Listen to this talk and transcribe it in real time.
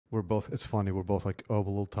We're both, it's funny, we're both like, oh, a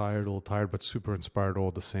little tired, but super inspired all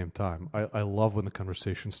at the same time. I love when the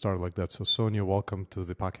conversation started like that. So, Sonia, welcome to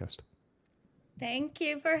the podcast. Thank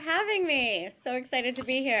you for having me. So excited to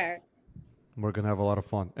be here. We're gonna have a lot of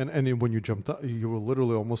fun. And when you jumped up, you were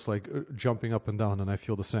literally almost like jumping up and down, and I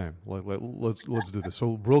feel the same. Let's do this.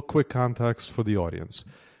 So, real quick context for the audience.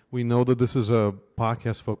 We know that this is a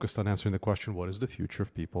podcast focused on answering the question, what is the future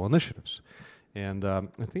of people initiatives? And I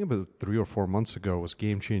think about 3 or 4 months ago it was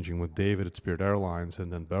game changing with David at Spirit Airlines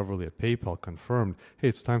and then Beverly at PayPal confirmed, hey,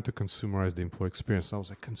 it's time to consumerize the employee experience. And I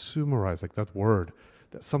was like, consumerize, like that word.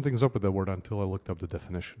 Something's up with that word until I looked up the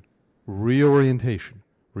definition. Reorientation.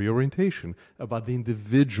 Reorientation about the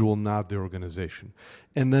individual, not the organization.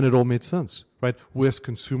 And then it all made sense, right? We as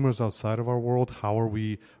consumers outside of our world, how are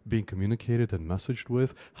we being communicated and messaged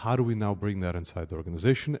with? How do we now bring that inside the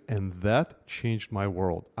organization? And that changed my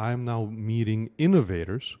world. I'm now meeting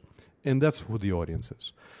innovators, and that's who the audience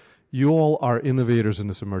is. You all are innovators in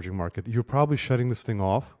this emerging market. You're probably shutting this thing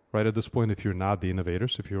off right at this point if you're not the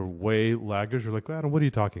innovators. If you're way laggards, you're like, Adam, what are you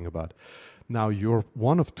talking about? Now, you're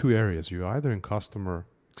one of two areas. You're either in customer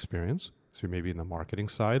experience, so you're maybe in the marketing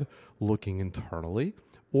side, looking internally,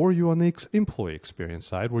 or you're on the employee experience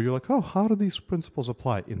side where you're like, oh, how do these principles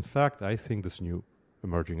apply? In fact, I think this new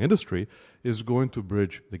emerging industry is going to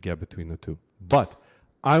bridge the gap between the two. But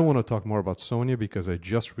I want to talk more about Sonia because I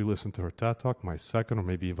just re-listened to her TED Talk, my second or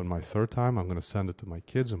maybe even my third time. I'm going to send it to my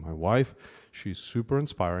kids and my wife. She's super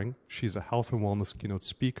inspiring. She's a health and wellness keynote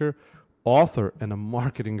speaker, author, and a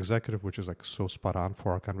marketing executive, which is like so spot on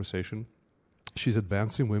for our conversation. She's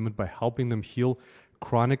advancing women by helping them heal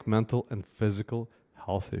chronic mental and physical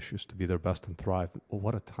health issues to be their best and thrive.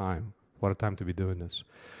 What a time. What a time to be doing this.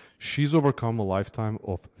 She's overcome a lifetime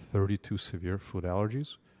of 32 severe food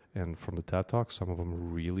allergies. And from the TED Talk, some of them are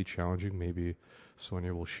really challenging. Maybe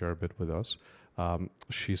Sonia will share a bit with us.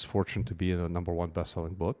 She's fortunate to be in a #1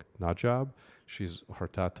 best-selling book, Not Job. Her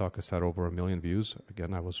TED Talk has had over 1 million views.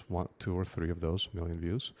 Again, I was 2 or 3 of those 1 million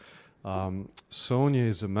views. Sonia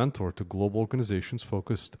is a mentor to global organizations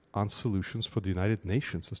focused on solutions for the United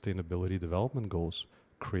Nations Sustainability Development Goals.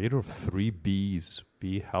 Creator of 3 Bs: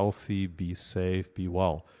 be healthy, be safe, be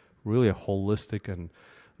well. Really a holistic and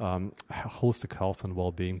holistic health and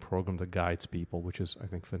well-being program that guides people, which is, I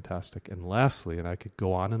think, fantastic. And lastly, and I could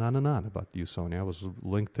go on and on and on about you, Sonia. I was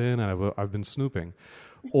LinkedIn, and I've been snooping.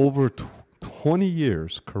 Over 20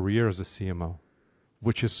 years career as a CMO,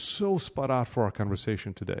 which is so spot on for our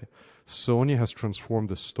conversation today. Sonia has transformed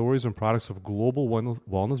the stories and products of global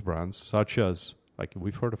wellness brands, such as, like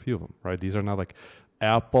we've heard a few of them, right? These are now like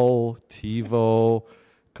Apple, TiVo,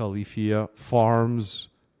 Califia Farms,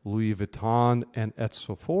 Louis Vuitton, and at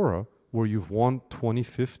Sephora, where you've won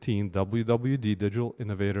 2015 WWD Digital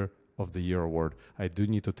Innovator of the Year award. I do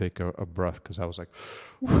need to take a breath because I was like,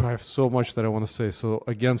 I have so much that I want to say. So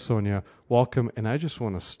again, Sonia, welcome. And I just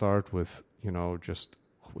want to start with, just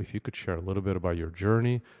if you could share a little bit about your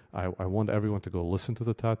journey. I want everyone to go listen to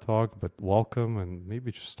the TED Talk, but welcome, and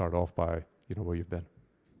maybe just start off by, where you've been.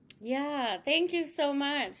 Yeah, thank you so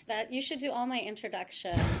much. That you should do all my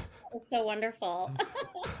introductions. It's so wonderful.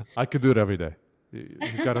 I could do it every day.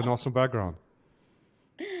 You've got an awesome background.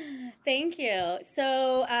 Thank you.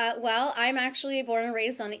 So, well, I'm actually born and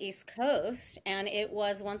raised on the East Coast, and it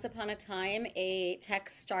was once upon a time a tech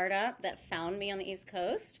startup that found me on the East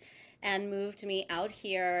Coast and moved me out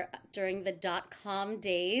here during the dot-com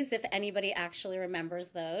days, if anybody actually remembers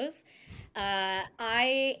those.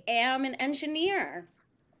 I am an engineer.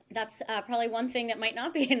 That's probably one thing that might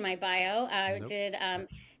not be in my bio. I Nope. did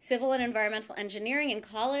civil and environmental engineering in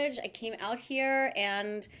college. I came out here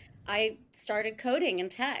and I started coding in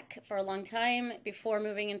tech for a long time before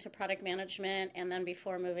moving into product management and then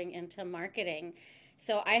before moving into marketing.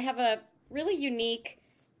 So I have a really unique,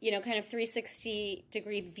 kind of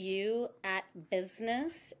 360-degree view at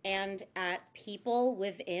business and at people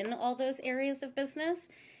within all those areas of business.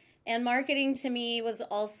 And marketing to me was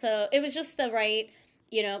also, it was just the right,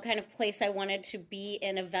 kind of place I wanted to be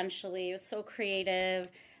in eventually. It was so creative.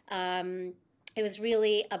 It was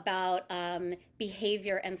really about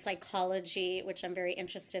behavior and psychology, which I'm very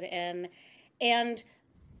interested in. And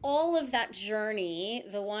all of that journey,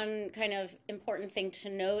 the one kind of important thing to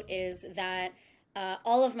note is that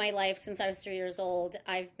all of my life, since I was 3 years old,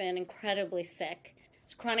 I've been incredibly sick.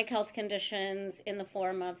 It's chronic health conditions in the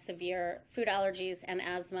form of severe food allergies and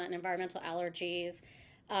asthma and environmental allergies,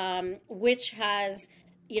 which has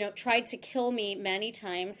tried to kill me many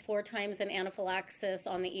times, 4 times in anaphylaxis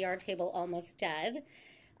on the ER table, almost dead.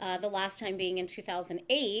 The last time being in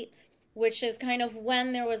 2008, which is kind of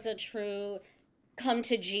when there was a true come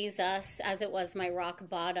to Jesus, as it was my rock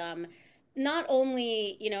bottom. not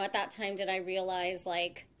only, at that time did I realize,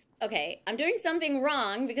 like, okay, I'm doing something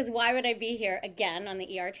wrong because why would I be here again on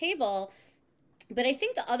the ER table? But I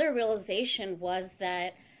think the other realization was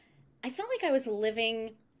that I felt like I was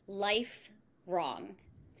living life wrong.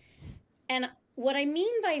 And what I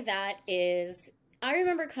mean by that is, I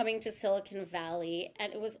remember coming to Silicon Valley,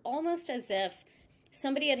 and it was almost as if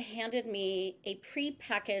somebody had handed me a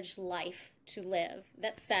prepackaged life to live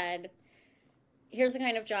that said, here's the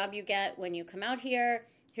kind of job you get when you come out here.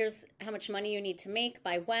 Here's how much money you need to make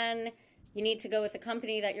by when. You need to go with a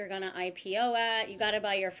company that you're going to IPO at. You got to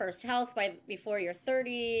buy your first house before you're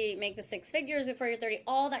 30, make the six figures before you're 30,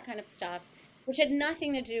 all that kind of stuff, which had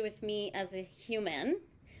nothing to do with me as a human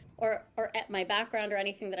or at my background or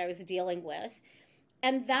anything that I was dealing with.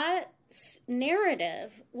 And that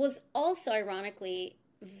narrative was also ironically,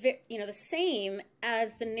 the same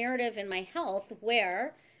as the narrative in my health,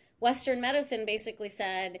 where Western medicine basically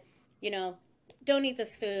said, you know, don't eat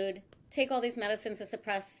this food, take all these medicines to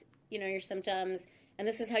suppress, your symptoms, and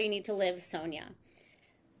this is how you need to live, Sonia.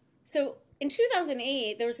 So in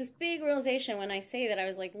 2008, there was this big realization when I say that I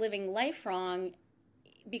was like living life wrong,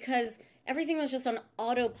 because everything was just on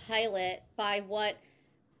autopilot by what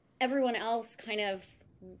everyone else kind of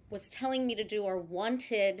was telling me to do or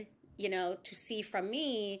wanted, to see from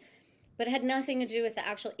me, but it had nothing to do with the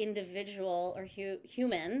actual individual or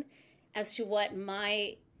human as to what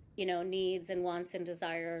my, needs and wants and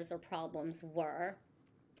desires or problems were.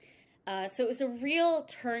 So it was a real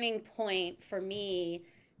turning point for me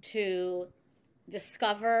to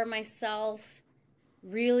discover myself,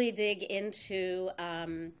 really dig into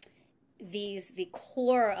the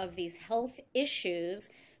core of these health issues,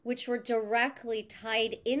 which were directly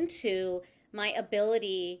tied into my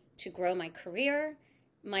ability to grow my career,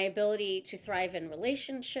 my ability to thrive in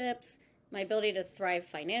relationships, my ability to thrive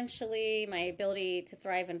financially, my ability to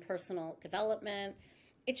thrive in personal development.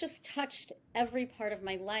 It just touched every part of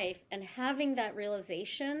my life. And having that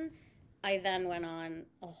realization, I then went on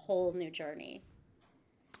a whole new journey.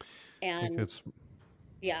 I think And it's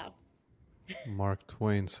yeah, Mark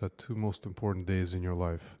Twain said two most important days in your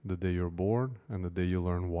life: the day you're born and the day you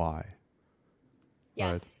learn why. Right?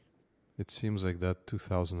 yes. It seems like that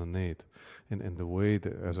 2008, and the way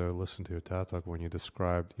that, as I listened to your TED talk, when you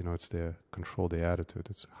described, it's the control the attitude.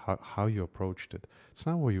 It's how you approached it. It's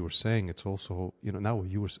not what you were saying. It's also, not what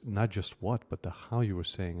you were, not just what, but the how you were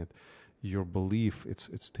saying it. Your belief.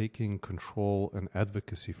 It's taking control and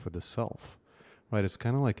advocacy for the self, right? It's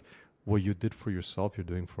kind of like what you did for yourself, you're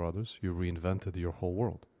doing for others. You reinvented your whole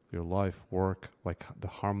world, your life, work, like the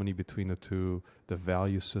harmony between the two, the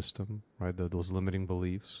value system, right? Those limiting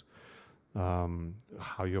beliefs.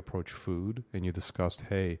 How you approach food, and you discussed,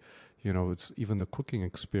 hey, it's even the cooking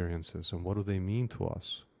experiences and what do they mean to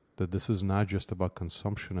us? That this is not just about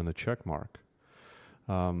consumption and a check mark.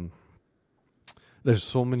 There's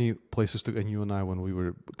so many places to, and you and I, when we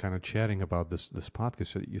were kind of chatting about this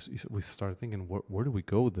podcast, we started thinking, where do we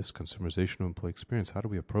go with this consumerization of employee experience? How do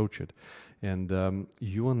we approach it? And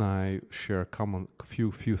you and I share a common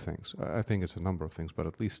few things. I think it's a number of things, but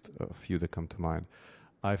at least a few that come to mind.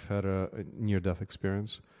 I've had a near-death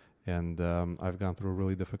experience, and I've gone through a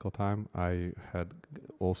really difficult time. I had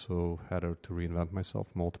also had to reinvent myself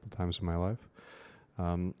multiple times in my life.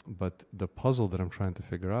 But the puzzle that I'm trying to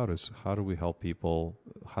figure out is how do we help people,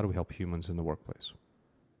 how do we help humans in the workplace?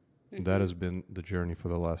 Mm-hmm. That has been the journey for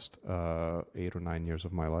the last 8 or 9 years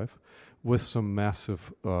of my life, with some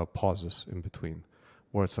massive pauses in between,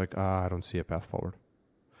 where it's like, I don't see a path forward.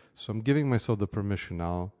 So I'm giving myself the permission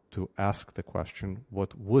now to ask the question,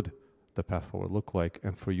 what would the path forward look like,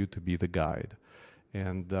 and for you to be the guide.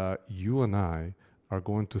 And you and I are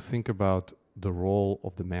going to think about the role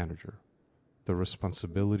of the manager, the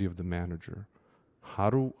responsibility of the manager.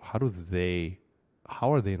 How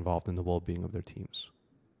are they involved in the well-being of their teams?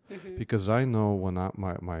 Mm-hmm. Because I know when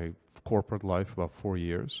my corporate life, about 4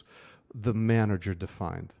 years, the manager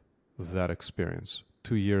defined that experience.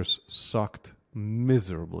 2 years sucked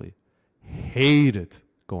miserably, hated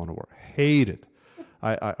going to work, hated.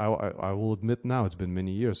 I will admit now, it's been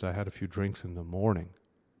many years. I had a few drinks in the morning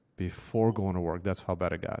before going to work. That's how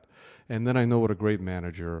bad it got. And then I know what a great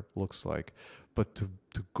manager looks like. But to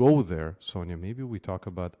go there, Sonia, maybe we talk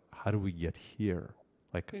about how do we get here?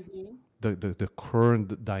 Like mm-hmm. the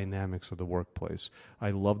current dynamics of the workplace.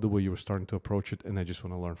 I love the way you were starting to approach it, and I just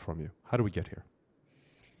want to learn from you. How do we get here?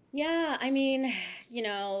 Yeah, I mean,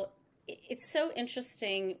 it's so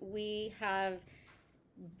interesting. We have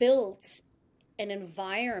built an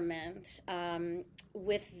environment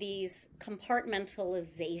with these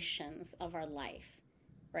compartmentalizations of our life,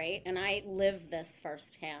 right? And I live this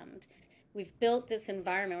firsthand, we've built this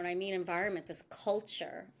environment. When I mean environment, this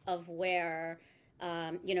culture of where,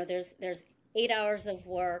 there's 8 hours of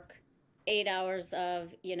work, 8 hours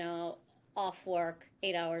of, off work,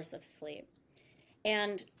 8 hours of sleep.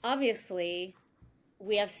 And obviously,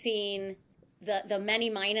 we have seen the many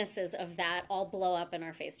minuses of that all blow up in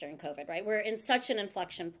our face during COVID, right? We're in such an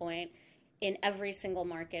inflection point in every single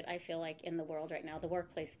market, I feel like, in the world right now, the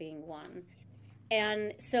workplace being one.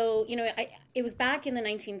 And so, it was back in the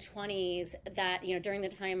 1920s that, during the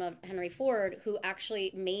time of Henry Ford, who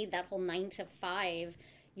actually made that whole 9 to 5,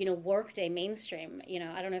 workday mainstream.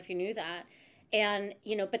 I don't know if you knew that. And,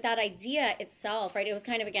 but that idea itself, right, it was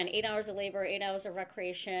kind of, again, 8 hours of labor, 8 hours of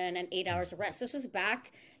recreation, and 8 hours of rest. This was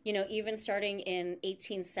back, even starting in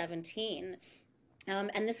 1817.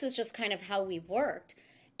 And this is just kind of how we worked.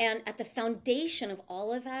 And at the foundation of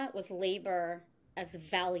all of that was labor as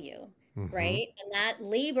value, right? And that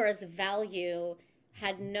labor as value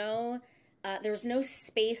had there was no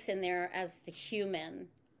space in there as the human,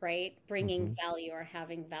 right? Bringing value or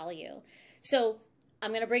having value. So I'm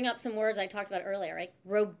going to bring up some words I talked about earlier, right?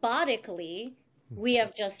 Robotically, we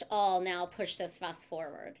have just all now pushed this fast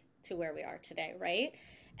forward to where we are today, right?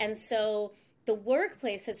 And so the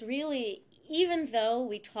workplace has really, even though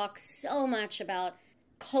we talk so much about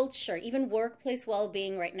culture, even workplace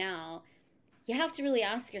well-being right now, you have to really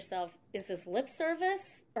ask yourself, is this lip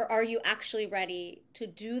service, or are you actually ready to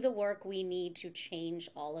do the work we need to change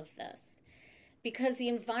all of this? Because the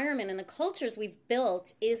environment and the cultures we've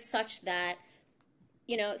built is such that,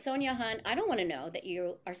 Sonia Hunt, I don't want to know that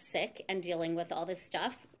you are sick and dealing with all this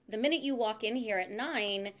stuff. The minute you walk in here at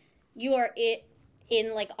 9, you are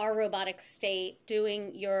in like our robotic state,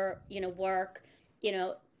 doing your, work,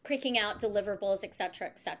 pricking out deliverables, et cetera,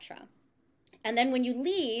 et cetera. And then when you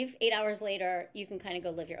leave 8 hours later, you can kind of go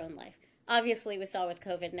live your own life. Obviously, we saw with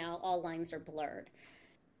COVID now, all lines are blurred.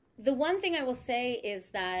 The one thing I will say is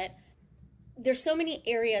that there's so many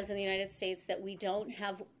areas in the United States that we don't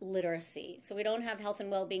have literacy. So we don't have health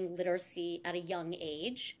and well-being literacy at a young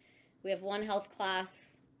age. We have one health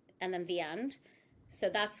class and then the end. So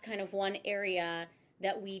that's kind of one area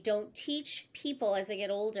that we don't teach people as they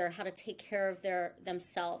get older how to take care of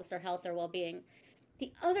themselves, their health, their well-being.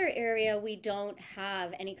 The other area we don't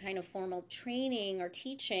have any kind of formal training or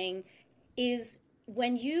teaching is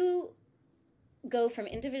when you go from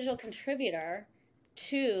individual contributor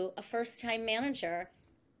to a first-time manager,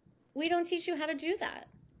 we don't teach you how to do that.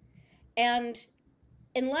 And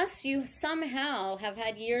unless you somehow have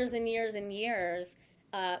had years and years and years,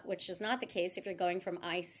 which is not the case if you're going from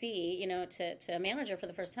IC, to a manager for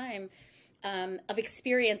the first time, of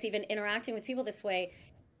experience even interacting with people this way,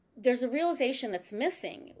 there's a realization that's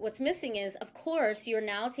missing. What's missing is, of course, you're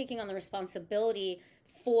now taking on the responsibility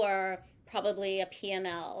for probably a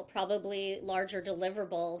P&L, probably larger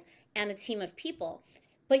deliverables, and a team of people.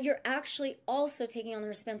 But you're actually also taking on the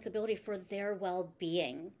responsibility for their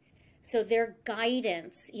well-being. So their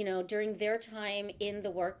guidance, during their time in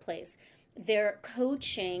the workplace, their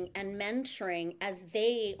coaching and mentoring as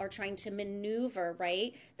they are trying to maneuver,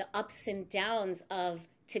 right, the ups and downs of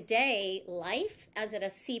today life as it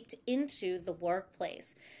has seeped into the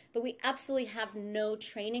workplace. But we absolutely have no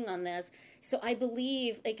training on this. So I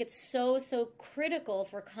believe it's so critical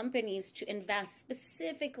for companies to invest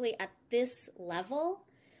specifically at this level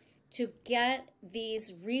to get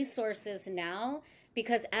these resources now,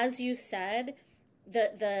 because as you said,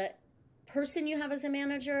 the person you have as a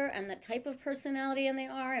manager and the type of personality and they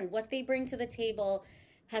are and what they bring to the table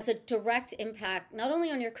has a direct impact, not only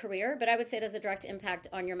on your career, but I would say it has a direct impact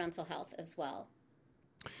on your mental health as well.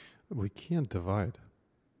 We can't divide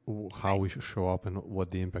how we should show up and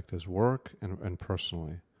what the impact is work and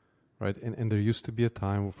personally, right? And there used to be a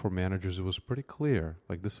time for managers it was pretty clear,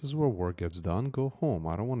 like this is where work gets done, go home.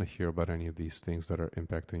 I don't want to hear about any of these things that are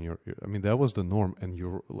impacting your I mean, that was the norm.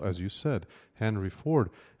 And as you said, Henry Ford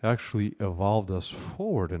actually evolved us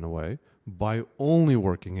forward in a way by only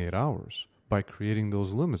working 8 hours, by creating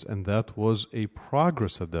those limits. And that was a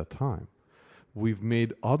progress at that time. We've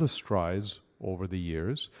made other strides over the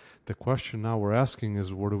years. The question now we're asking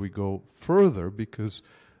is, where do we go further? Because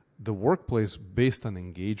the workplace, based on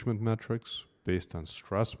engagement metrics, based on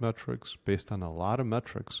stress metrics, based on a lot of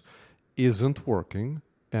metrics, isn't working,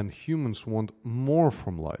 and humans want more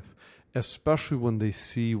from life, especially when they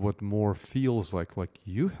see what more feels like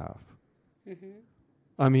you have. Mm-hmm.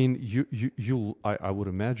 I mean, I would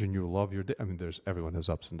imagine you love your day. I mean, everyone has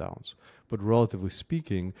ups and downs, but relatively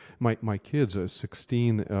speaking, my kids are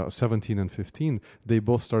 17 and 15. They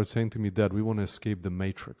both started saying to me, "Dad, we want to escape the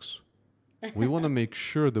matrix." We want to make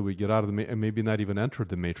sure that we get out of the and maybe not even enter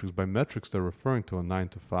the matrix. By metrics, they're referring to a 9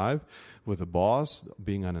 to 5 with a boss,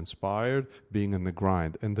 being uninspired, being in the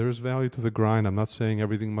grind. And there's value to the grind. I'm not saying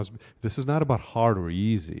everything must be. This is not about hard or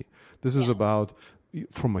easy. This is about,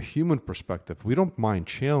 from a human perspective, we don't mind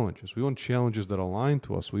challenges. We want challenges that align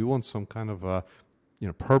to us. We want some kind of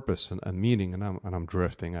purpose and meaning. And I'm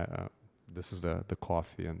drifting. This is the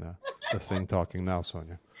coffee and the thing talking now,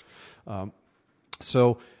 Sonia.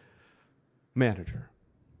 So. Manager,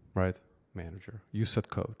 right? Manager. You said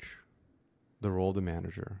coach, the role of the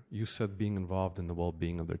manager. You said being involved in the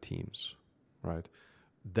well-being of their teams, right?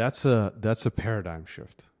 That's a paradigm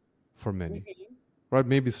shift for many, right?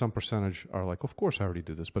 Maybe some percentage are like, of course I already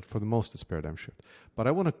do this, but for the most it's paradigm shift. But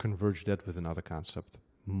I want to converge that with another concept,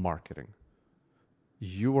 marketing.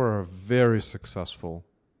 You are a very successful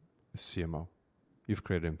CMO. You've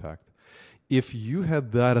created impact. If you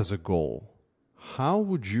had that as a goal, how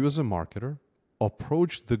would you as a marketer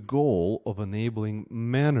approach the goal of enabling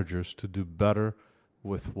managers to do better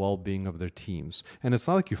with well-being of their teams? And it's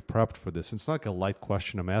not like you've prepped for this. It's not like a light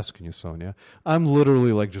question I'm asking you, Sonia. I'm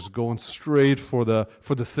literally like just going straight for the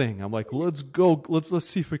thing. I'm like, let's go. Let's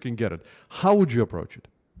see if we can get it. How would you approach it?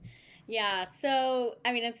 Yeah. So,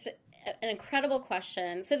 I mean, it's an incredible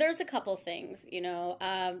question. So there's a couple things,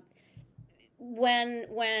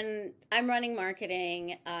 when I'm running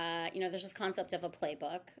marketing, there's this concept of a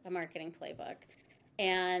marketing playbook.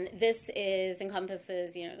 And this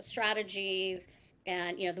encompasses, the strategies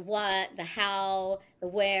and, the what, the how, the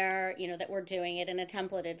where, that we're doing it in a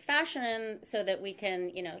templated fashion so that we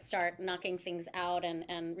can, start knocking things out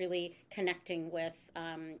and really connecting with,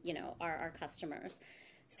 our customers.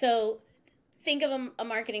 So think of a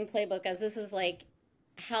marketing playbook as this is like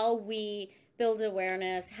how we build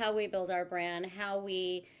awareness, how we build our brand, how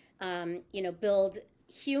we, build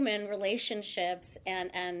human relationships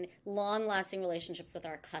and long-lasting relationships with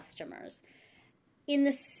our customers. In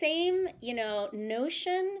the same,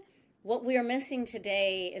 notion, what we are missing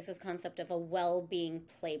today is this concept of a well-being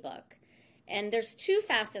playbook. And there's two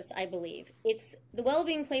facets, I believe. It's the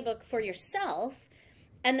well-being playbook for yourself,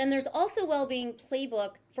 and then there's also well-being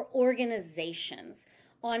playbook for organizations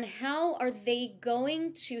on how are they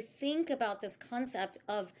going to think about this concept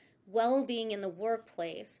of well-being in the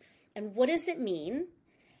workplace, and what does it mean,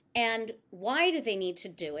 and why do they need to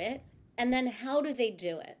do it, and then how do they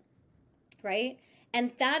do it, right?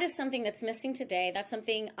 And that is something that's missing today. That's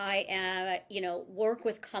something I work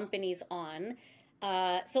with companies on.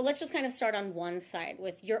 So let's just kind of start on one side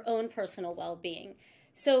with your own personal well-being.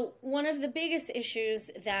 So one of the biggest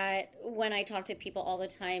issues that when I talk to people all the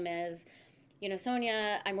time is,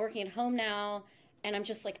 Sonia, I'm working at home now, and I'm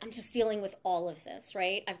just dealing with all of this,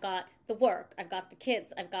 right? I've got the work, I've got the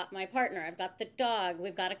kids, I've got my partner, I've got the dog,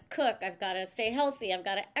 we've got to cook, I've got to stay healthy, I've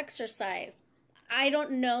got to exercise. I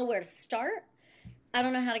don't know where to start. I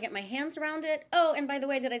don't know how to get my hands around it. Oh, and by the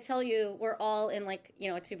way, did I tell you we're all in a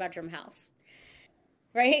 2-bedroom house,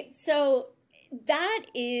 right? So that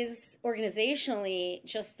is organizationally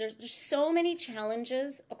there's so many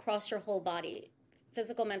challenges across your whole body.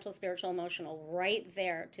 Physical, mental, spiritual, emotional, right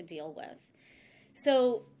there to deal with.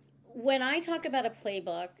 So when I talk about a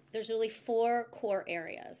playbook, there's really 4 core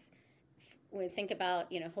areas. When we think about,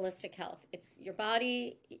 holistic health, it's your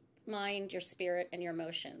body, mind, your spirit, and your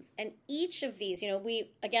emotions. And each of these,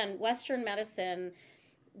 Western medicine,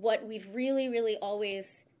 what we've really, really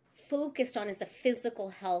always focused on is the physical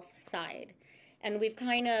health side. And we've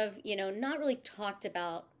kind of, not really talked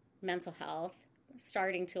about mental health,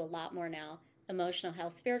 starting to a lot more now, emotional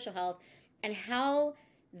health, spiritual health, and how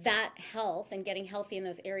that health and getting healthy in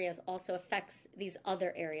those areas also affects these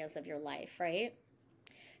other areas of your life, right?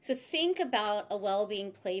 So think about a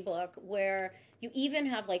well-being playbook where you even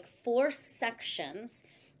have 4 sections,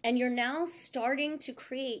 and you're now starting to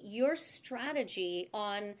create your strategy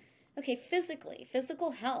on, okay,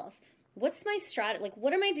 physical health. What's my strategy?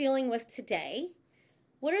 What am I dealing with today?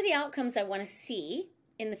 What are the outcomes I want to see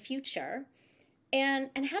in the future? And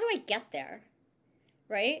how do I get there?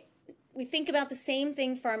 Right? We think about the same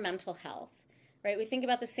thing for our mental health, right? We think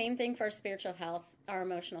about the same thing for our spiritual health, our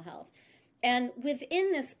emotional health. And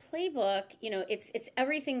within this playbook, it's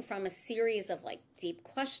everything from a series of deep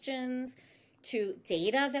questions to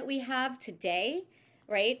data that we have today,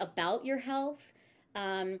 right, about your health,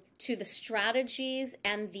 to the strategies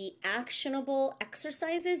and the actionable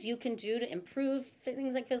exercises you can do to improve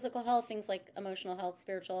things like physical health, things like emotional health,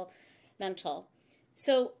 spiritual, mental.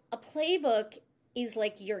 So a playbook is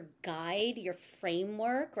your guide, your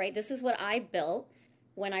framework, right? This is what I built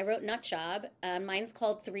when I wrote Nut Job. Mine's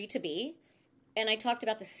called 3 to Be. And I talked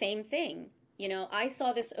about the same thing. I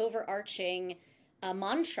saw this overarching a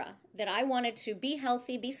mantra that I wanted to be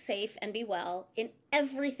healthy, be safe, and be well in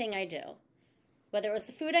everything I do, whether it was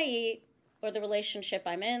the food I eat or the relationship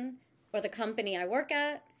I'm in or the company I work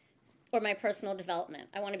at or my personal development.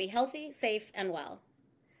 I want to be healthy, safe, and well.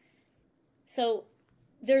 So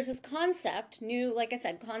there's this concept, new, like I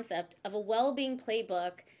said, concept of a well-being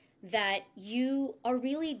playbook that you are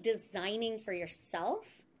really designing for yourself.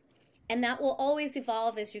 And that will always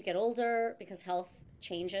evolve as you get older because health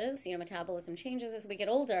changes, metabolism changes as we get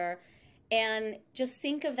older. And just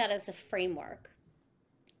think of that as a framework.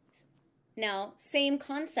 Now, same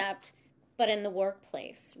concept, but in the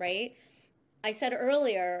workplace, right? I said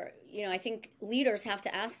earlier, I think leaders have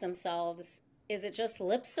to ask themselves, is it just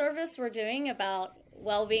lip service we're doing about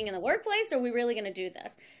well-being in the workplace, or are we really going to do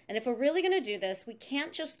this? And if we're really going to do this, we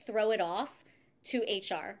can't just throw it off to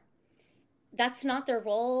HR. That's not their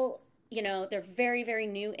role. They're very, very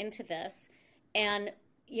new into this. And,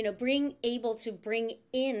 able to bring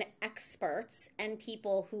in experts and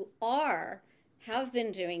people who have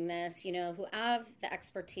been doing this, who have the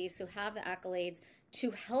expertise, who have the accolades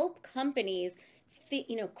to help companies,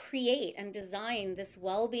 create and design this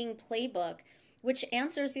well-being playbook, which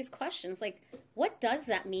answers these questions like, what does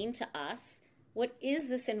that mean to us? What is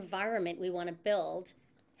this environment we want to build?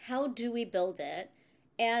 How do we build it?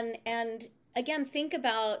 And again, think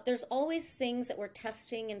about, there's always things that we're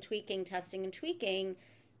testing and tweaking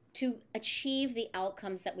to achieve the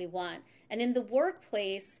outcomes that we want. And in the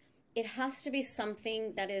workplace, it has to be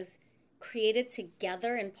something that is created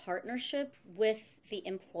together in partnership with the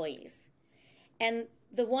employees. And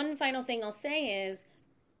the one final thing I'll say is,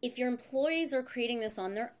 if your employees are creating this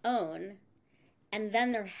on their own, and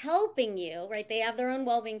then they're helping you, right? They have their own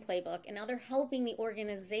well-being playbook, and now they're helping the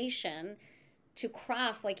organization to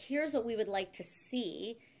craft, like, here's what we would like to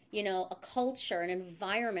see, a culture, an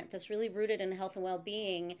environment that's really rooted in health and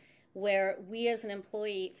well-being, where we as an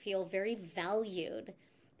employee feel very valued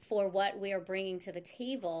for what we are bringing to the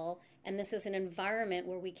table. And this is an environment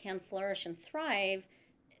where we can flourish and thrive.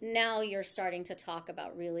 Now you're starting to talk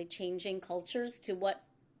about really changing cultures to what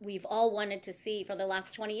we've all wanted to see for the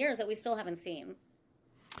last 20 years that we still haven't seen.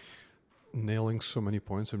 Nailing so many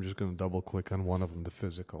points. I'm just going to double click on one of them, the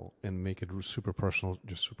physical, and make it super personal,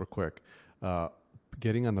 just super quick.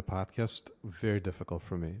 Getting on the podcast, very difficult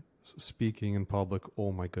for me. Speaking in public,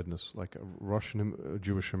 oh my goodness, like a Russian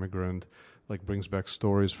Jewish immigrant, like brings back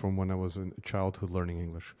stories from when I was in childhood learning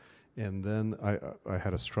English. And then I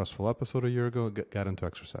had a stressful episode a year ago, got into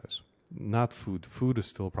exercise. Not food. Food is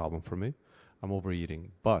still a problem for me. I'm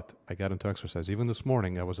overeating, but I got into exercise. Even this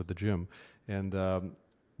morning, I was at the gym, and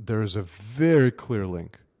there's a very clear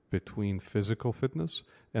link between physical fitness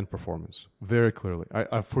and performance. Very clearly.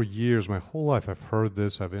 I for years, my whole life, I've heard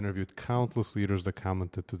this. I've interviewed countless leaders that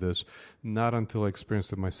commented to this. Not until I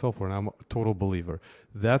experienced it myself, where I'm a total believer.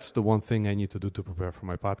 That's the one thing I need to do to prepare for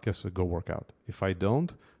my podcast, to go work out. If I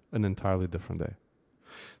don't, an entirely different day.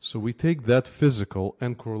 So we take that physical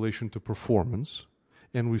and correlation to performance,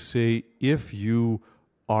 and we say, if you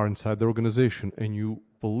are inside the organization and you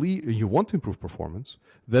believe you want to improve performance,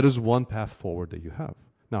 that is one path forward that you have.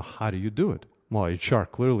 Now, how do you do it? Well, HR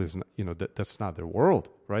clearly is not, that's not their world,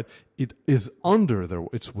 right? It is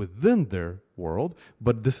it's within their world,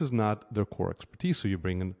 but this is not their core expertise. So you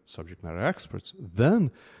bring in subject matter experts.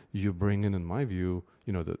 Then you bring in my view,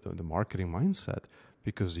 the marketing mindset,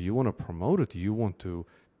 because you want to promote it. You want to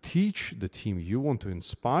teach the team. You want to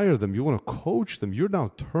inspire them. You want to coach them. You're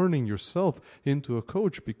now turning yourself into a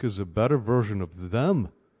coach, because a better version of them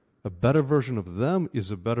is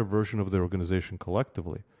a better version of the organization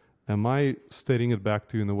collectively. Am I stating it back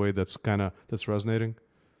to you in a way that's resonating?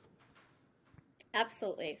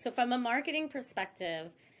 Absolutely. So from a marketing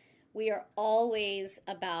perspective, we are always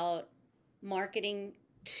about marketing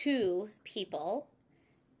to people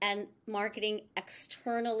and marketing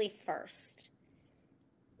externally first.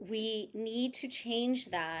 We need to change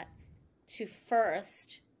that to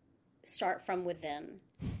first start from within.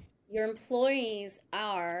 Your employees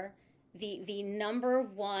are the number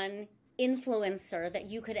one influencer that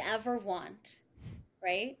you could ever want,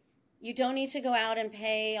 right? You don't need to go out and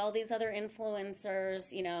pay all these other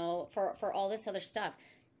influencers, for all this other stuff.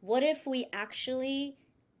 What if we actually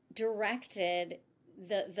directed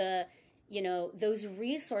those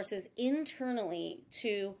resources internally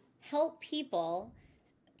to help people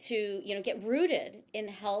to, get rooted in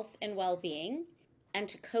health and well-being, and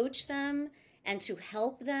to coach them and to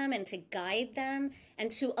help them and to guide them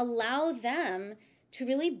and to allow them to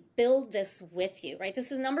really build this with you, right?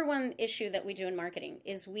 This is the number one issue that we do in marketing,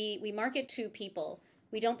 is we market to people.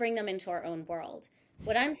 We don't bring them into our own world.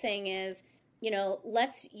 What I'm saying is,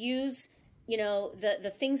 let's use,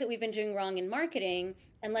 the things that we've been doing wrong in marketing,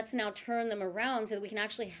 and let's now turn them around so that we can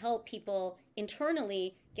actually help people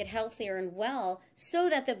internally get healthier and well so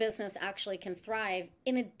that the business actually can thrive,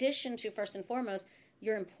 in addition to, first and foremost,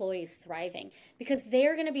 your employees thriving, because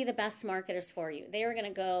they're going to be the best marketers for you. They are going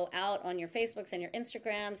to go out on your Facebooks and your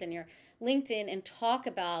Instagrams and your LinkedIn and talk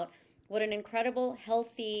about what an incredible,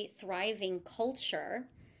 healthy, thriving culture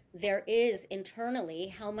there is internally,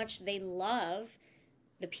 how much they love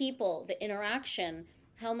the people, the interaction,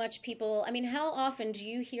 how much people, I mean, how often do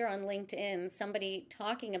you hear on LinkedIn somebody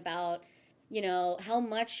talking about, how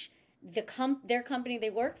much their company they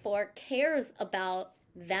work for cares about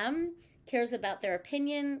them, cares about their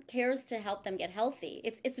opinion, cares to help them get healthy.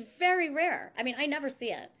 It's very rare. I mean, I never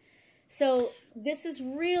see it. So this is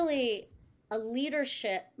really a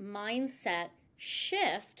leadership mindset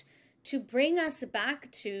shift to bring us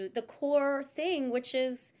back to the core thing, which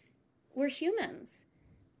is we're humans.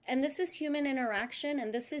 And this is human interaction,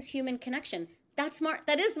 and this is human connection.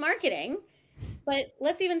 That is marketing. But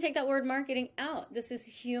let's even take that word marketing out. This is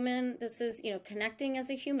human. This is, connecting as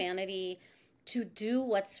a humanity to do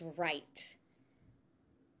what's right.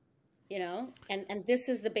 And this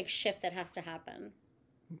is the big shift that has to happen.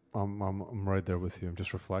 I'm right there with you. I'm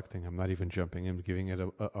just reflecting. I'm not even jumping in, giving it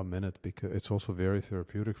a minute, because it's also very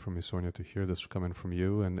therapeutic for me, Sonia, to hear this coming from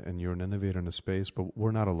you, and you're an innovator in a space, but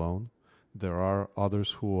we're not alone. There are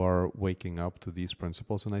others who are waking up to these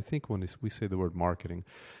principles. And I think when we say the word marketing,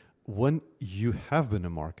 when you have been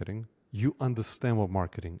in marketing, you understand what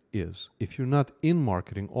marketing is. If you're not in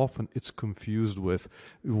marketing, often it's confused with,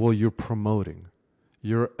 well, you're promoting,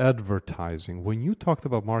 you're advertising. When you talked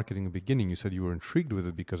about marketing in the beginning, you said you were intrigued with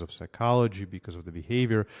it because of psychology, because of the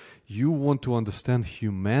behavior. You want to understand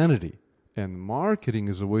humanity. And marketing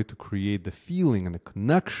is a way to create the feeling and the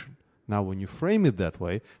connection. Now, when you frame it that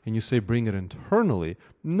way and you say bring it internally,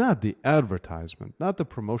 not the advertisement, not the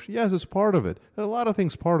promotion. Yes, it's part of it. There are a lot of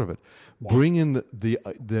things part of it. Yeah. Bring in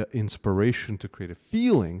the inspiration to create a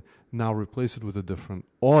feeling. Now replace it with a different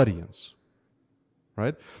audience,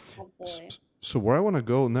 right? Absolutely. So where I want to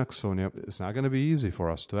go next, Sonia, it's not going to be easy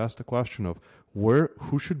for us to ask the question of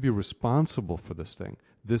who should be responsible for this thing.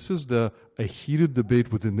 This is a heated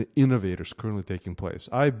debate within the innovators currently taking place.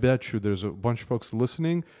 I bet you there's a bunch of folks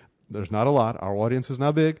listening. There's not a lot. Our audience is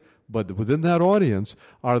not big, but within that audience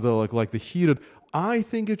are the like the heated. I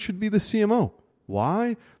think it should be the CMO.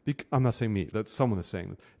 Why? I'm not saying me. That someone is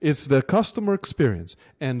saying that. It's the customer experience,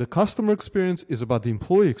 and the customer experience is about the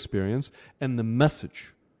employee experience, and the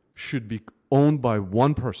message should be owned by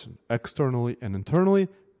one person, externally and internally.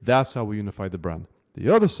 That's how we unify the brand. The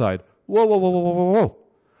other side, whoa.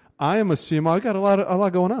 I am a CMO. I got a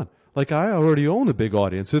lot going on. Like, I already own a big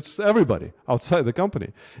audience. It's everybody outside the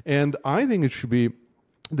company. And I think it should be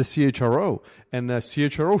the CHRO. And the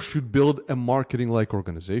CHRO should build a marketing-like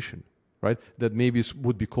organization, right? That maybe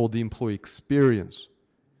would be called the employee experience,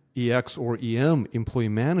 EX or EM, employee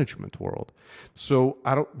management world. So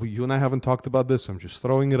you and I haven't talked about this. I'm just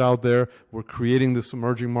throwing it out there. We're creating this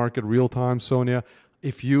emerging market real time, Sonia.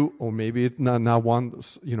 If you, or maybe it's not one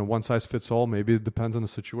size fits all, maybe it depends on the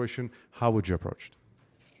situation, how would you approach it?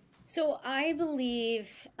 So I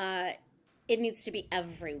believe it needs to be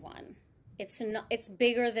everyone. It's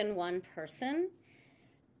bigger than one person,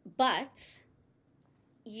 but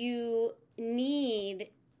you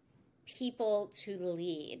need people to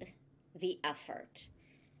lead the effort.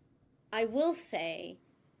 I will say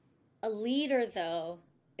a leader, though,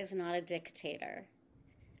 is not a dictator.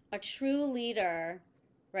 A true leader,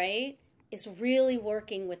 right, is really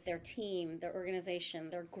working with their team, their organization,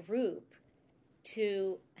 their group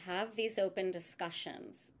to have these open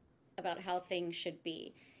discussions about how things should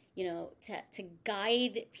be, to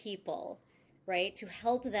guide people, right, to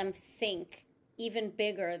help them think even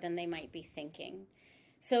bigger than they might be thinking.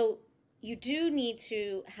 So you do need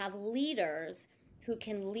to have leaders who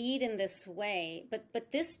can lead in this way,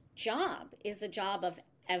 but this job is a job of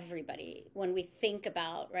everybody when we think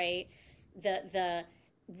about, right, the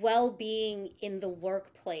well-being in the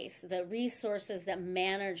workplace, the resources that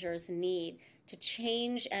managers need to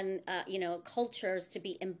change and cultures to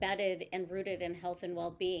be embedded and rooted in health and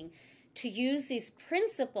well-being, to use these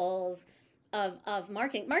principles of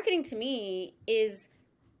marketing. Marketing to me it's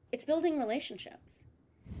building relationships.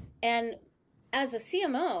 And as a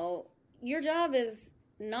CMO, your job is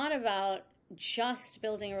not about just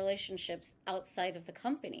building relationships outside of the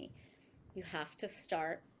company. You have to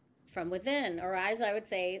start from within, or as I would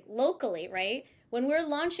say, locally, right? When we're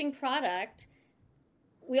launching product,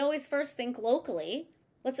 we always first think locally.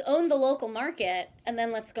 Let's own the local market, and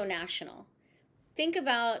then let's go national. Think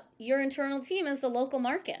about your internal team as the local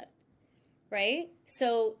market. right?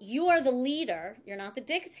 So you are the leader, you're not the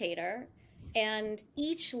dictator, and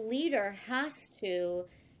each leader has to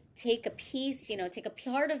take a piece, take a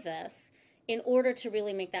part of this in order to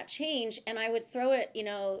really make that change. And I would throw it,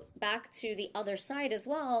 back to the other side as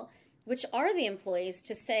well, which are the employees,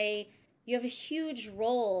 to say you have a huge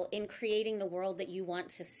role in creating the world that you want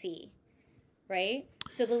to see, right?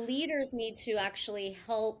 So the leaders need to actually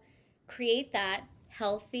help create that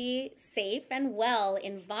healthy, safe, and well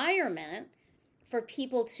environment for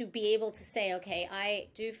people to be able to say, okay, I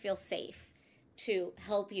do feel safe to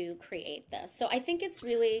help you create this. So I think it's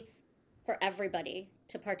really for everybody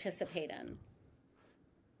to participate in.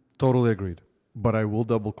 Totally agreed. But I will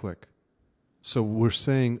double click. So we're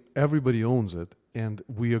saying everybody owns it, and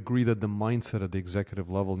we agree that the mindset at the executive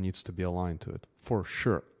level needs to be aligned to it, for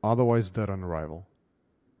sure. Otherwise, dead on arrival.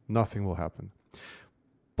 Nothing will happen.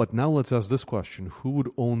 But now let's ask this question. Who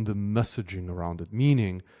would own the messaging around it?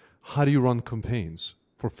 Meaning, how do you run campaigns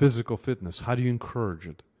for physical fitness? How do you encourage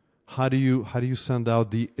it? How do you send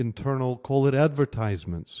out the internal, call it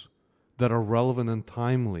advertisements, that are relevant and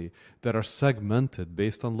timely, that are segmented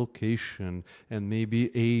based on location and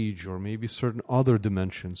maybe age or maybe certain other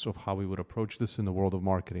dimensions of how we would approach this in the world of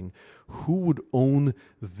marketing? Who would own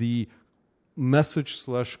the message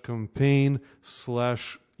 / campaign /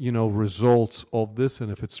 results of this,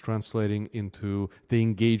 and if it's translating into the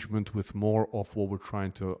engagement with more of what we're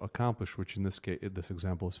trying to accomplish, which in this case, this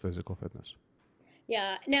example is physical fitness?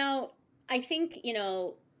 Yeah. Now, I think,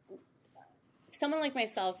 someone like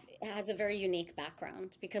myself has a very unique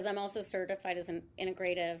background because I'm also certified as an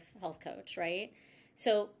integrative health coach, right?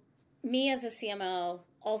 So me as a CMO,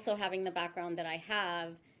 also having the background that I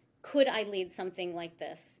have, could I lead something like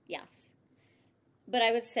this? Yes. But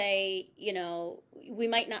I would say, we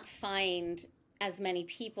might not find as many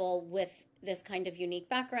people with this kind of unique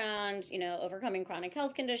background, overcoming chronic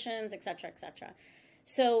health conditions, et cetera, et cetera.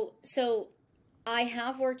 So I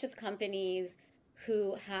have worked with companies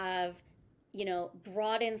who have,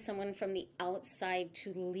 brought in someone from the outside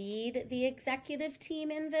to lead the executive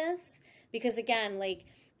team in this. Because again, like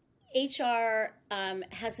HR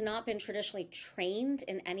has not been traditionally trained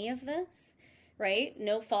in any of this, right?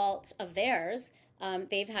 No fault of theirs.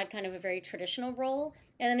 They've had kind of a very traditional role.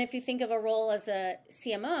 And then if you think of a role as a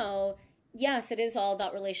CMO, yes, it is all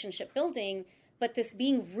about relationship building, but this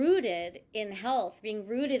being rooted in health, being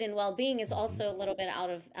rooted in well-being is also a little bit out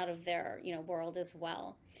of their, world as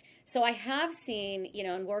well. So I have seen,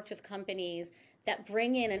 and worked with companies that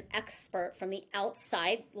bring in an expert from the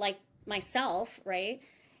outside, like myself, right,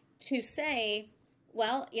 to say,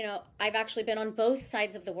 well, I've actually been on both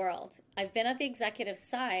sides of the world. I've been at the executive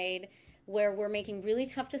side where we're making really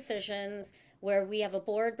tough decisions, where we have a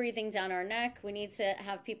board breathing down our neck. We need to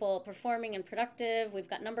have people performing and productive. We've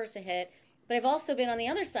got numbers to hit. But I've also been on the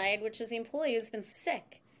other side, which is the employee who's been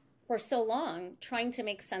sick for so long, trying to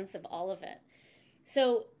make sense of all of it.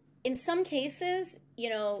 So in some cases,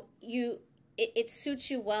 it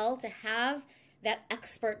suits you well to have that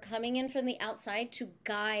expert coming in from the outside to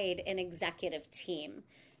guide an executive team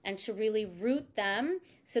and to really root them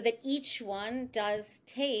so that each one does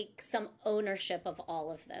take some ownership of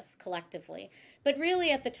all of this collectively. But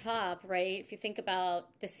really at the top, right, if you think about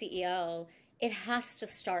the CEO, it has to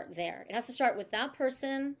start there. It has to start with that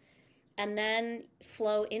person and then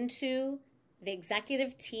flow into the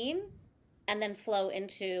executive team and then flow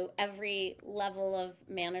into every level of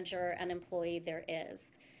manager and employee there is.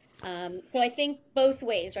 So I think both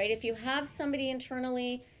ways, right? If you have somebody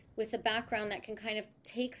internally with a background that can kind of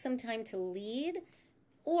take some time to lead,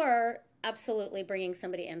 or absolutely bringing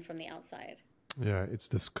somebody in from the outside. Yeah, it's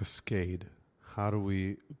this cascade. How do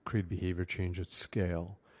we create behavior change at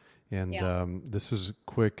scale? And this is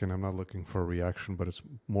quick, and I'm not looking for a reaction, but it's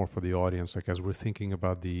more for the audience. Like, as we're thinking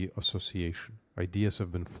about the association, ideas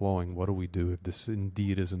have been flowing. What do we do if this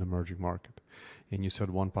indeed is an emerging market? And you said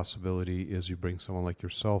one possibility is you bring someone like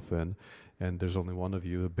yourself in, and there's only one of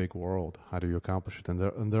you, a big world. How do you accomplish it?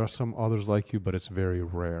 And there are some others like you, but it's very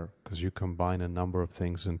rare because you combine a number of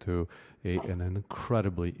things into an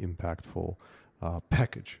incredibly impactful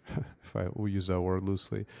package, if I will use that word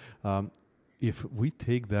loosely. If we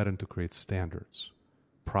take that and to create standards,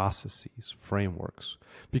 processes, frameworks,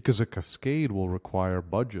 because a cascade will require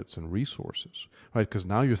budgets and resources, right? Because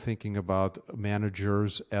now you're thinking about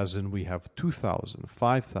managers as in we have 2,000,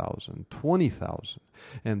 5,000, 20,000,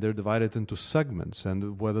 and they're divided into segments,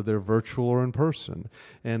 and whether they're virtual or in person.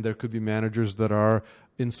 And there could be managers that are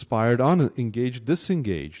inspired, engaged,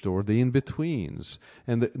 disengaged, or the in-betweens.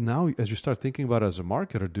 And now as you start thinking about it as a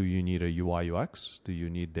marketer, do you need a UI UX? Do you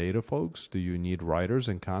need data folks? Do you need writers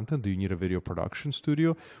and content? Do you need a video production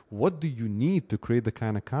studio? What do you need to create the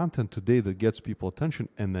kind of content today that gets people attention?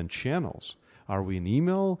 And then channels. Are we in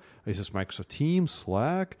email? Is this Microsoft Teams,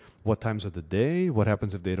 Slack? What times of the day? What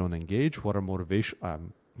happens if they don't engage? What are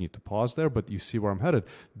motivation? Need to pause there, but you see where I'm headed.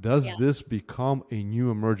 Does this become a new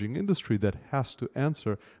emerging industry that has to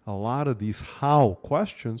answer a lot of these how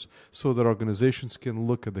questions so that organizations can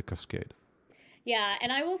look at the cascade? Yeah,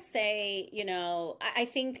 and I will say, I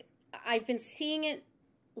think I've been seeing it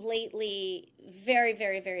lately very,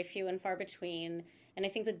 very, very few and far between. And I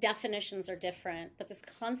think the definitions are different, but this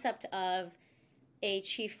concept of a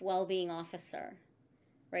chief well-being officer,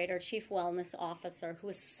 right, or chief wellness officer who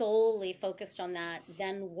is solely focused on that,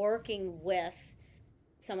 then working with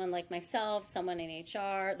someone like myself, someone in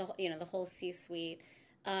HR, the whole C-suite.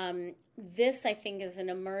 This, I think, is an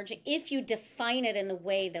emerging, if you define it in the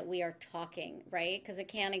way that we are talking, right, because it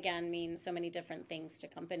can, again, mean so many different things to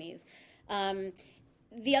companies.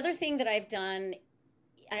 The other thing that I've done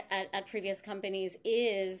at previous companies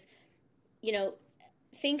is,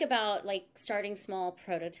 think about like starting small,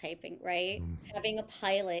 prototyping, right? Having a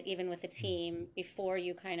pilot even with a team before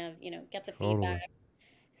you kind of, get the feedback.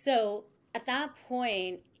 So at that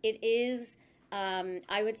point, it is,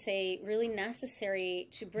 I would say, really necessary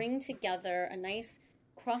to bring together a nice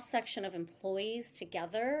cross-section of employees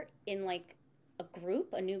together in like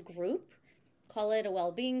a new group, call it a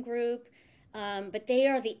well-being group. But they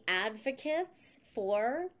are the advocates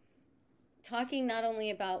for talking not only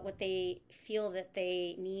about what they feel that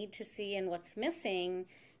they need to see and what's missing,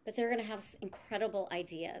 but they're going to have incredible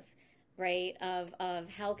ideas, right, of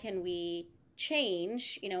how can we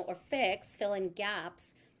change, or fill in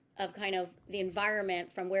gaps of kind of the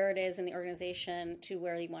environment from where it is in the organization to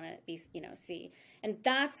where you want to be, see. And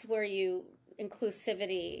that's where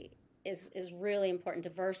inclusivity is really important.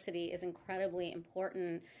 Diversity is incredibly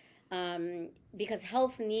important, because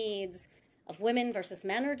health needs of women versus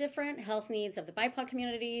men are different. Health needs of the BIPOC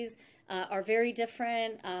communities are very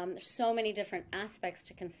different. There's so many different aspects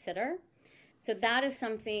to consider. So that is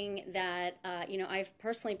something that, I've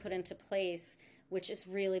personally put into place, which is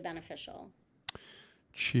really beneficial.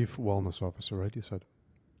 Chief Wellness Officer, right? You said?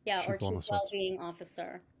 Yeah, or Chief Wellbeing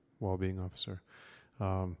Officer. Wellbeing Officer.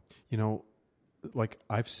 Like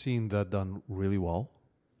I've seen that done really well,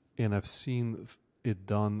 and I've seen it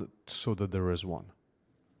done so that there is one.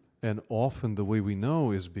 And often the way we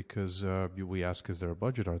know is because we ask, is there a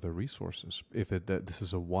budget? Are there resources? If this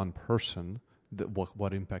is a one person,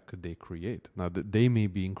 what impact could they create? Now, they may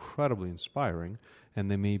be incredibly inspiring,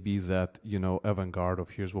 and they may be that, avant-garde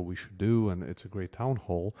of here's what we should do, and it's a great town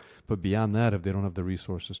hall. But beyond that, if they don't have the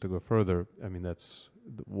resources to go further, I mean, that's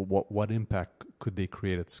what impact could they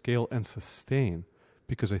create at scale and sustain?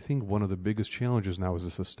 Because I think one of the biggest challenges now is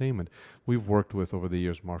the sustainment. We've worked with, over the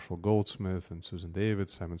years, Marshall Goldsmith and Susan David,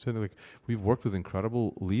 Simon Sinek. We've worked with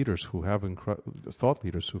incredible leaders who have thought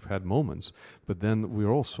leaders who've had moments, but then we're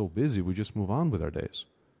all so busy, we just move on with our days.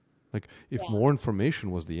 Like, if more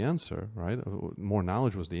information was the answer, right, more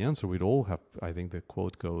knowledge was the answer, we'd all have, I think the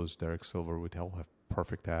quote goes, Derek Silver, we'd all have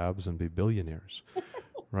perfect abs and be billionaires,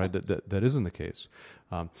 right? That isn't the case.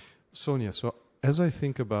 Sonia, so as I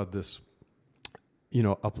think about this,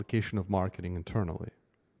 application of marketing internally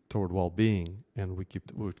toward well-being, and we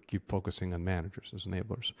keep focusing on managers as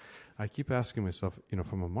enablers, I keep asking myself,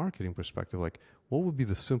 from a marketing perspective, like, what would be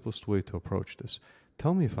the simplest way to approach this?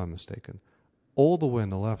 Tell me if I'm mistaken. All the way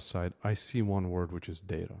on the left side, I see one word, which is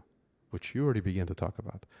data, which you already began to talk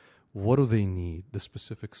about. What do they need? The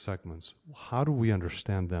specific segments. How do we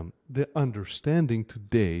understand them? The understanding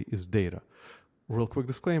today is data. Real quick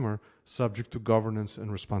disclaimer, subject to governance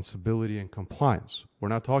and responsibility and compliance. We're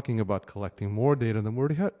not talking about collecting more data than we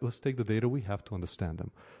already have. Let's take the data we have to understand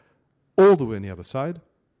them. All the way on the other side,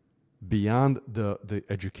 beyond the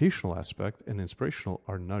educational aspect and inspirational,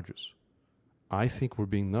 are nudges. I think we're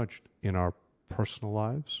being nudged in our personal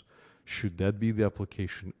lives. Should that be the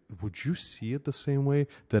application? Would you see it the same way,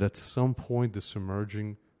 that at some point this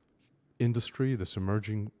emerging industry, this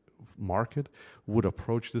emerging market would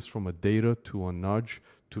approach this from a data to a nudge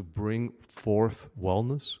to bring forth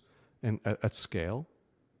wellness and at scale?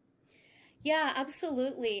 Yeah,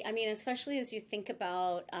 absolutely. I mean, especially as you think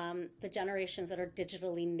about the generations that are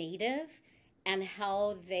digitally native and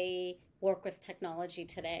how they work with technology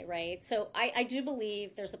today, right? So I do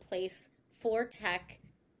believe there's a place for tech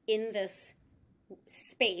in this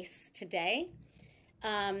space today.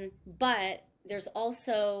 But there's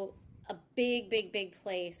also a big, big, big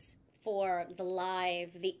place for the live,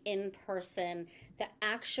 the in-person, the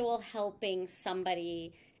actual helping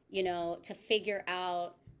somebody, to figure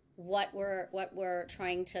out what we're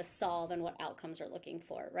trying to solve and what outcomes we're looking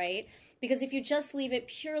for, right? Because if you just leave it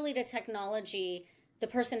purely to technology, the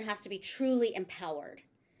person has to be truly empowered,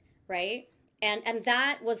 right? And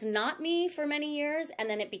that was not me for many years, and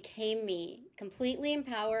then it became me, completely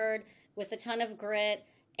empowered with a ton of grit.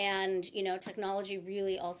 And technology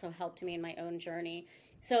really also helped me in my own journey.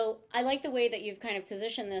 So I like the way that you've kind of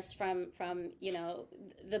positioned this from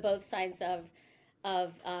the both sides of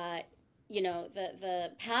the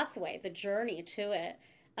pathway, the journey to it.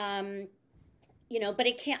 um, but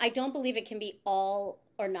it can't, I don't believe it can be all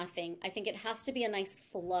or nothing. I think it has to be a nice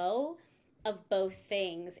flow of both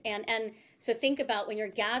things. And so think about when you're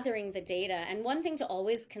gathering the data. And one thing to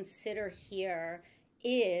always consider here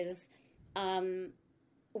is, um,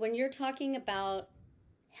 when you're talking about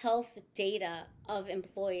health data of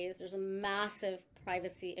employees, there's a massive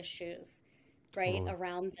privacy issues, right, Totally.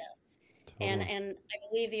 around this. And Totally. and I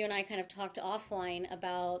believe you and I kind of talked offline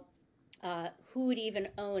about who would even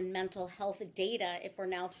own mental health data if we're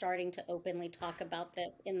now starting to openly talk about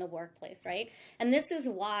this in the workplace, right? And this is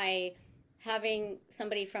why having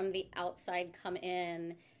somebody from the outside come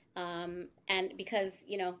in, and because,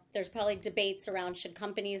 there's probably debates around should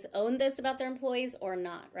companies own this about their employees or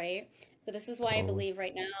not, right? So this is why I Totally. believe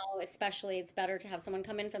right now, especially, it's better to have someone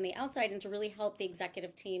come in from the outside and to really help the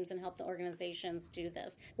executive teams and help the organizations do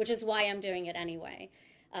this, which is why I'm doing it anyway,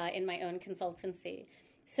 in my own consultancy.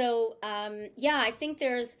 So yeah, I think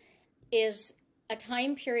there's is a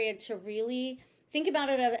time period to really think about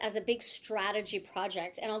it as a big strategy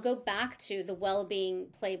project. And I'll go back to the well-being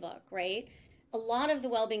playbook, right? A lot of the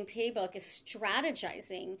well-being playbook is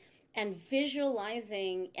strategizing and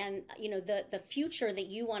visualizing, and the future that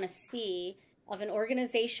you want to see of an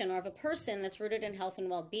organization or of a person that's rooted in health and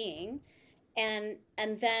well-being. And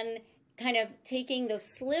then kind of taking those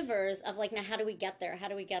slivers of like, now how do we get there, how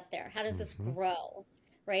do we get there, how does this Mm-hmm. grow,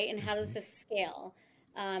 right? And how Mm-hmm. does this scale,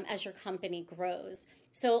 as your company grows?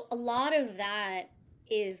 So a lot of that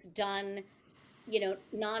is done,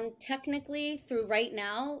 non-technically, through right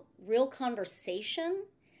now real conversation.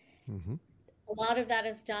 Mm-hmm. A lot of that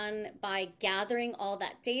is done by gathering all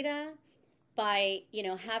that data, by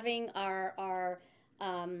having our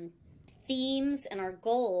themes and our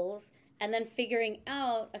goals, and then figuring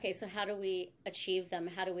out, okay, so how do we achieve them,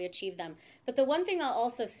 how do we achieve them? But the one thing I'll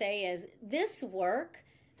also say is this work,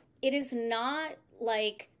 it is not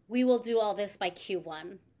like we will do all this by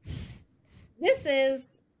Q1. This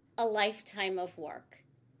is a lifetime of work.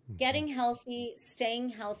 Mm-hmm. Getting healthy, staying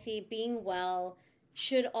healthy, being well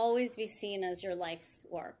should always be seen as your life's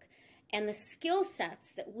work. And the skill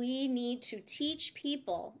sets that we need to teach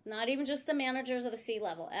people, not even just the managers of the C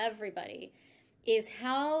level, everybody, is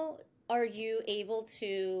how are you able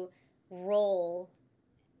to roll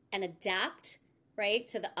and adapt, right,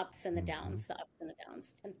 to the ups and the Mm-hmm. downs, the ups and the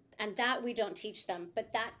downs. And that we don't teach them,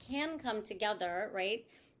 but that can come together, right?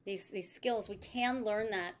 These skills, we can learn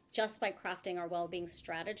that just by crafting our well-being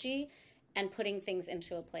strategy and putting things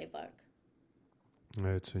into a playbook.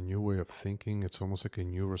 It's a new way of thinking. It's almost like a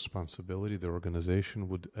new responsibility the organization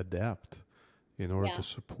would adapt in order Yeah. to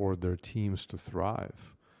support their teams to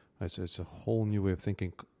thrive. It's a whole new way of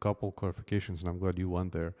thinking. Couple clarifications, and I'm glad you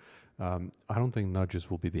went there. I don't think nudges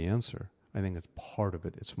will be the answer. I think it's part of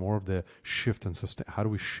it. It's more of the shift and sustain. How do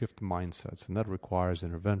we shift mindsets? And that requires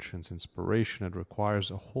interventions, inspiration. It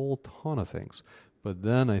requires a whole ton of things. But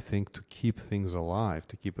then I think to keep things alive,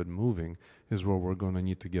 to keep it moving, is where we're going to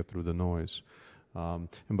need to get through the noise. And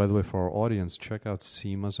by the way, for our audience, check out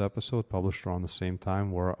Seema's episode published around the same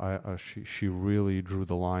time, where she really drew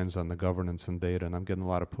the lines on the governance and data, and I'm getting a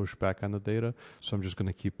lot of pushback on the data, so I'm just going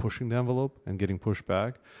to keep pushing the envelope and getting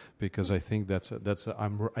pushback, because I think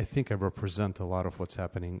I think I represent a lot of what's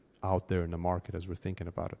happening out there in the market as we're thinking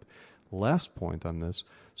about it. Last point on this,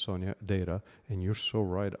 Sonia, data, and you're so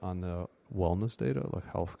right on the wellness data, like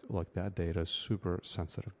health, like that data is super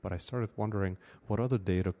sensitive. But I started wondering what other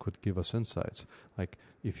data could give us insights. Like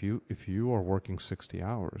if you are working 60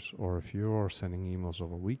 hours, or if you are sending emails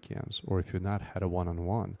over weekends, or if you've not had a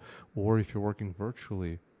one-on-one, or if you're working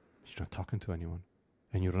virtually, you're not talking to anyone,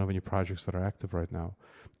 and you don't have any projects that are active right now.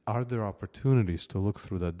 Are there opportunities to look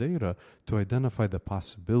through that data to identify the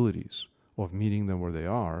possibilities of meeting them where they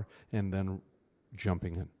are and then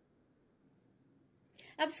jumping in?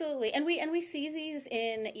 Absolutely. And we see these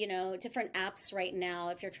in, different apps right now.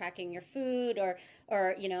 If you're tracking your food, or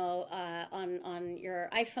on your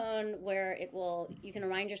iPhone, where you can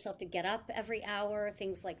remind yourself to get up every hour,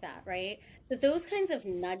 things like that, right? So those kinds of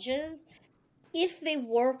nudges, if they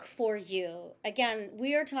work for you, again,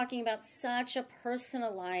 we are talking about such a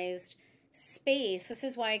personalized space. This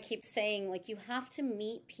is why I keep saying, like, you have to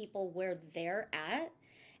meet people where they're at.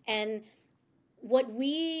 And what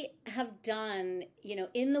we have done,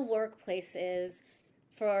 in the workplace is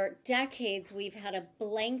for decades, we've had a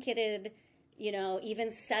blanketed,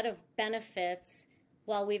 even set of benefits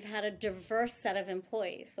while we've had a diverse set of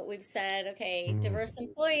employees. But we've said, okay, diverse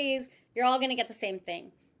employees, you're all going to get the same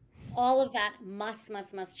thing. All of that must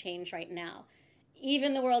change right now.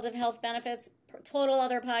 Even the world of health benefits, total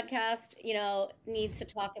other podcast, needs to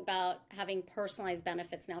talk about having personalized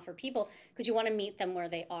benefits now for people because you want to meet them where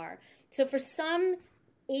they are. So for some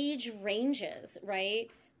age ranges, right,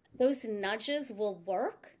 those nudges will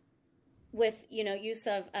work with, use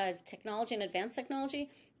of technology and advanced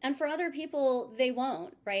technology. And for other people, they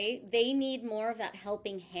won't, right? They need more of that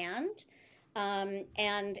helping hand.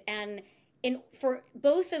 For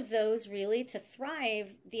both of those really to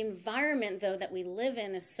thrive, the environment though that we live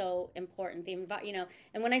in is so important.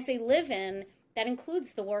 And when I say live in, that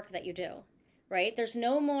includes the work that you do, right? There's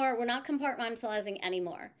no more, we're not compartmentalizing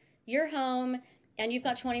anymore. You're home and you've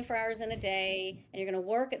got 24 hours in a day and you're going to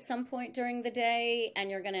work at some point during the day and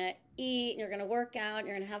you're going to eat and you're going to work out and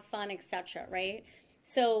you're going to have fun, etc., right?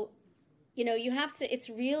 So, you have to, it's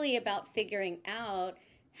really about figuring out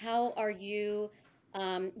how are you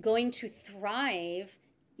going to thrive,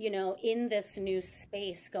 in this new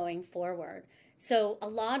space going forward. So a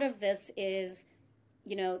lot of this is,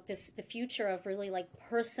 the future of really like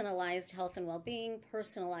personalized health and well-being,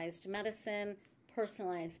 personalized medicine,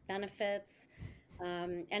 personalized benefits.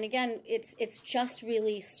 And again, it's just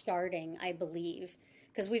really starting, I believe,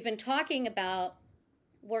 because we've been talking about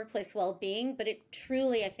workplace well-being, but it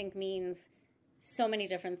truly, I think, means so many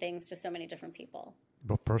different things to so many different people.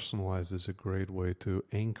 But personalized is a great way to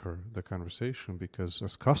anchor the conversation because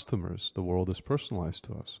as customers, the world is personalized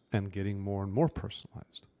to us and getting more and more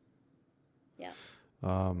personalized. Yes.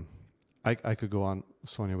 I could go on,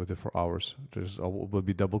 Sonia, with it for hours. I would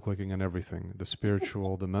be double-clicking on everything, the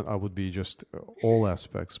spiritual, I would be just all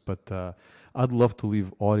aspects. But I'd love to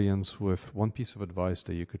leave audience with one piece of advice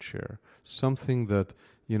that you could share. Something that,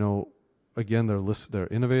 again, they're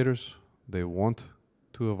innovators. They want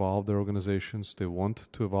to evolve their organizations. They want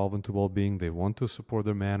to evolve into well-being. They want to support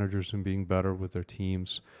their managers in being better with their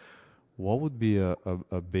teams. What would be a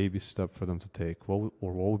baby step for them to take? What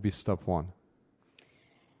would be step one?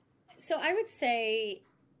 So I would say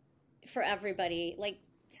for everybody, like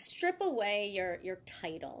strip away your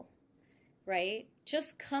title, right?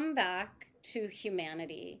 Just come back to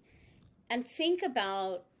humanity and think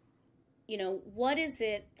about, what is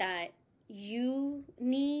it that you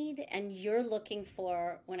need and you're looking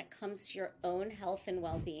for when it comes to your own health and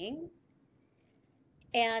well-being,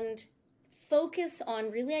 and focus on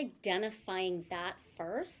really identifying that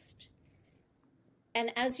first.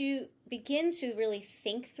 And as you begin to really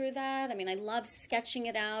think through that, I love sketching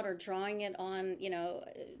it out or drawing it on,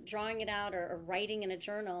 drawing it out or writing in a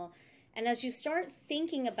journal. And as you start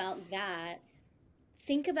thinking about that,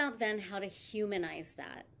 think about then how to humanize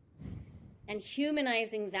that. And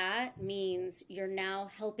humanizing that means you're now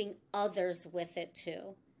helping others with it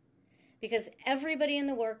too. Because everybody in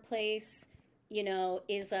the workplace,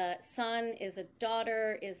 is a son, is a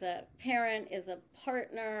daughter, is a parent, is a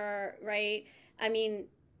partner, right?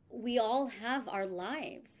 We all have our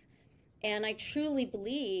lives. And I truly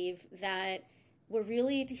believe that we're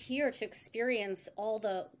really here to experience all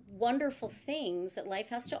the wonderful things that life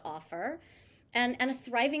has to offer. And a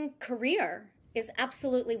thriving career is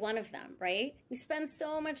absolutely one of them, right? We spend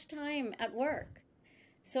so much time at work.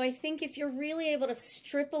 So I think if you're really able to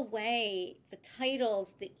strip away the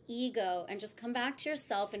titles, the ego, and just come back to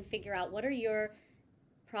yourself and figure out what are your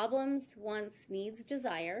problems, wants, needs,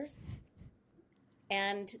 desires,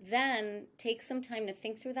 and then take some time to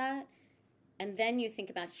think through that, and then you think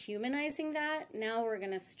about humanizing that, now we're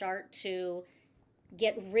going to start to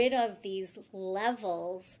get rid of these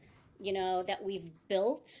levels, that we've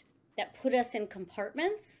built that put us in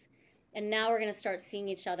compartments. And now we're going to start seeing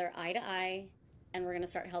each other eye to eye, and we're going to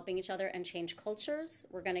start helping each other and change cultures.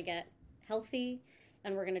 We're going to get healthy,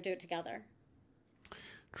 and we're going to do it together.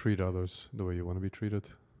 Treat others the way you want to be treated.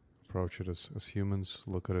 Approach it as humans.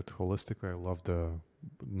 Look at it holistically. I love the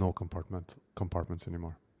no compartments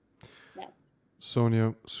anymore. Yes.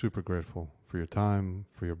 Sonia, super grateful for your time,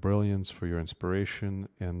 for your brilliance, for your inspiration.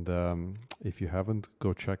 And if you haven't,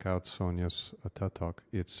 go check out Sonia's TED Talk.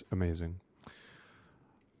 It's amazing.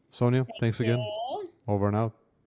 Sonia, thanks again. Over and out.